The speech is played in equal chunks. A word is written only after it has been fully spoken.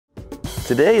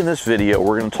Today in this video,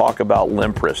 we're going to talk about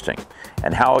limp wristing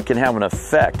and how it can have an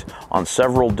effect on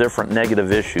several different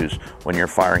negative issues when you're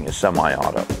firing a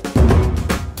semi-auto.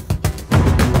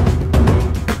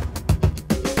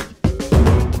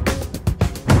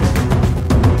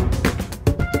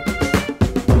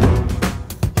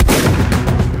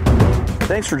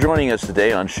 Thanks for joining us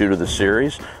today on Shoot of the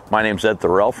Series. My name's Ed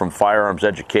Thorell from Firearms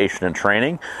Education and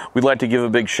Training. We'd like to give a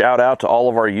big shout out to all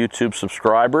of our YouTube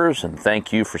subscribers and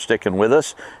thank you for sticking with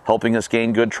us, helping us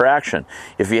gain good traction.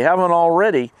 If you haven't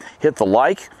already, hit the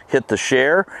like, hit the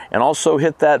share, and also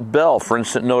hit that bell for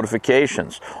instant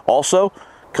notifications. Also,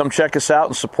 come check us out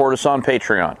and support us on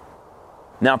Patreon.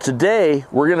 Now today,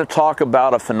 we're going to talk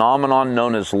about a phenomenon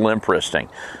known as limp wristing.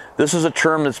 This is a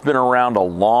term that's been around a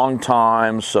long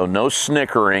time, so no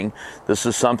snickering. This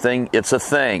is something, it's a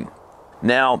thing.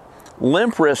 Now,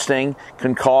 limp wristing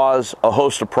can cause a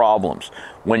host of problems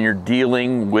when you're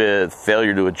dealing with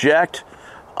failure to eject,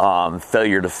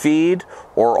 failure to feed,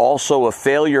 or also a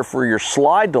failure for your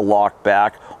slide to lock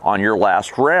back on your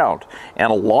last round.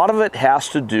 And a lot of it has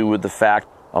to do with the fact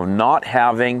of not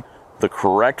having the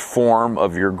correct form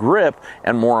of your grip,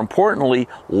 and more importantly,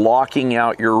 locking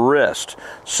out your wrist.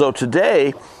 So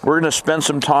today, we're going to spend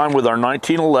some time with our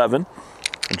 1911.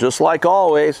 And just like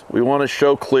always, we want to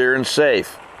show clear and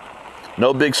safe.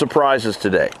 No big surprises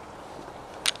today.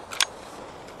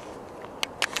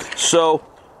 So,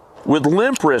 with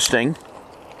limp wristing,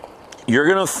 you're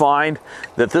going to find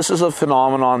that this is a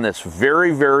phenomenon that's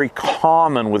very, very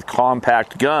common with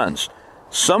compact guns.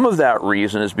 Some of that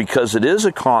reason is because it is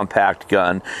a compact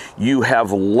gun, you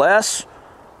have less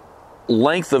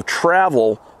length of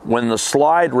travel when the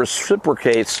slide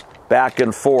reciprocates back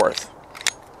and forth.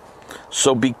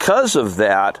 So because of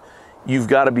that, you've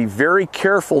got to be very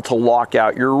careful to lock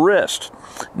out your wrist.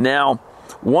 Now,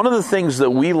 one of the things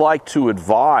that we like to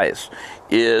advise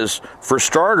is, for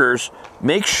starters,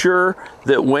 make sure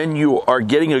that when you are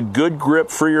getting a good grip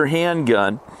for your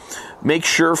handgun, make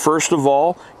sure, first of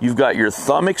all, you've got your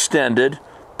thumb extended,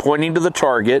 pointing to the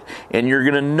target, and you're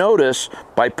going to notice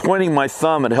by pointing my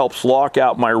thumb, it helps lock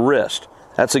out my wrist.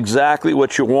 That's exactly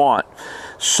what you want.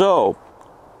 So,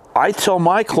 I tell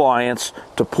my clients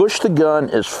to push the gun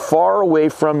as far away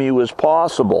from you as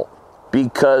possible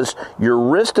because your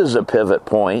wrist is a pivot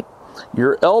point,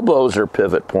 your elbows are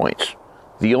pivot points.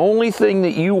 The only thing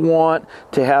that you want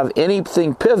to have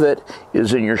anything pivot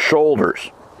is in your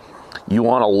shoulders. You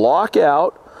want to lock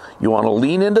out, you want to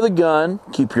lean into the gun,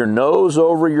 keep your nose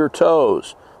over your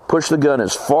toes, push the gun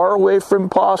as far away from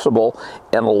possible,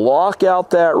 and lock out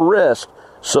that wrist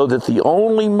so that the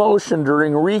only motion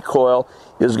during recoil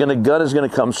is gun is going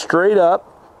to come straight up,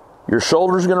 your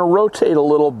shoulder's going to rotate a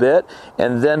little bit,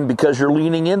 and then because you're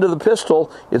leaning into the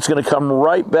pistol, it's going to come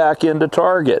right back into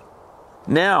target.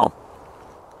 Now,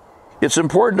 it's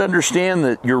important to understand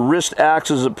that your wrist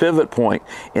acts as a pivot point,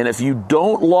 and if you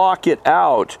don't lock it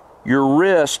out, your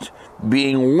wrist,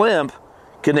 being limp,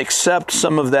 can accept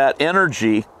some of that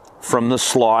energy from the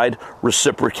slide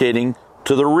reciprocating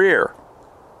to the rear.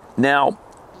 Now,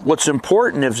 what's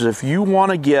important is if you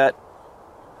want to get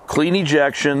clean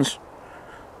ejections,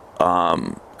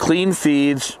 clean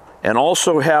feeds, and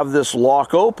also have this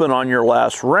lock open on your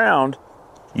last round,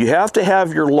 you have to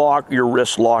have your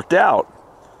wrist locked out.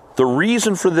 The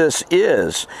reason for this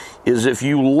is if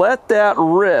you let that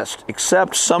wrist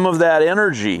accept some of that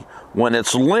energy when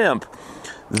it's limp,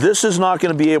 this is not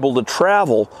going to be able to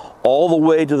travel all the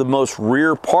way to the most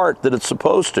rear part that it's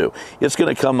supposed to. It's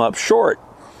going to come up short.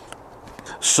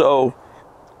 So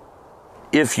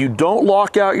if you don't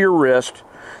lock out your wrist,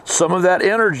 some of that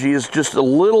energy is just a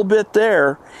little bit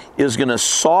there, is going to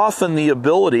soften the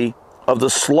ability of the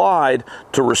slide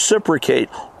to reciprocate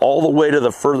all the way to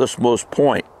the furthest most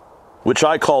point, which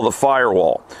I call the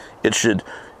firewall. It should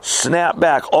snap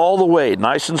back all the way,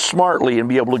 nice and smartly, and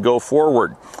be able to go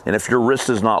forward. And if your wrist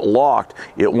is not locked,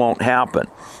 it won't happen.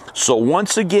 So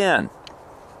once again,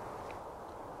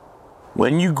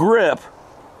 when you grip,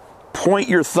 point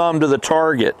your thumb to the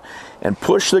target and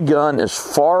push the gun as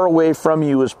far away from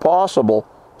you as possible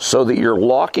so that you're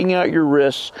locking out your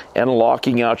wrists and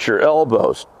locking out your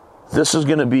elbows. This is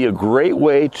going to be a great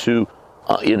way to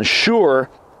ensure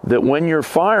that when you're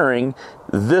firing,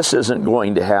 this isn't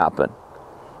going to happen.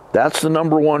 That's the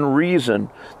number one reason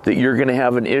that you're going to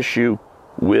have an issue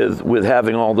with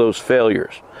having all those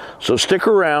failures. So stick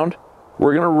around.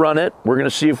 We're going to run it. We're going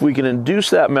to see if we can induce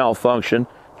that malfunction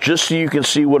just so you can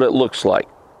see what it looks like.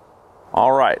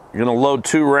 All right, you're going to load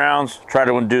 2 rounds, try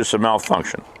to induce a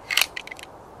malfunction.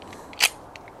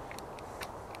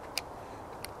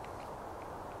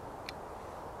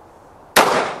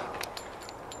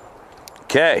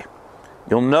 Okay,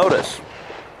 you'll notice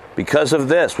Because of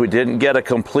this, we didn't get a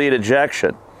complete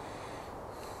ejection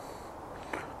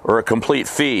or a complete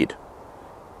feed.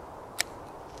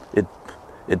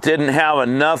 It didn't have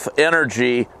enough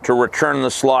energy to return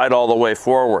the slide all the way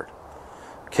forward.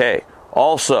 Okay,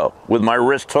 also, with my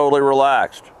wrist totally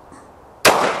relaxed,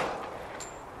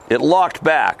 it locked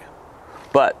back,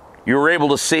 but you were able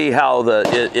to see how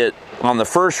on the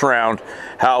first round,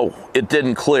 how it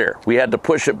didn't clear. We had to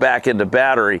push it back into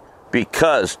battery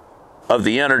because of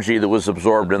the energy that was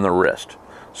absorbed in the wrist.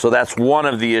 So that's one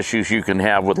of the issues you can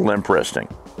have with limp wristing.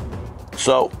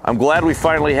 So I'm glad we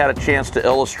finally had a chance to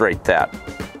illustrate that.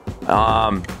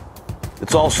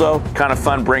 It's also kind of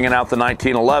fun bringing out the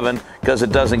 1911 because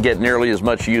it doesn't get nearly as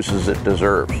much use as it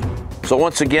deserves. So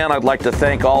once again, I'd like to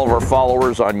thank all of our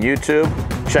followers on YouTube.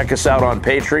 Check us out on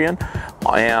Patreon.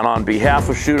 And on behalf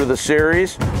of Shoot of the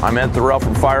Series, I'm Ed Thorell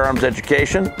from Firearms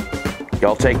Education.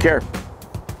 Y'all take care.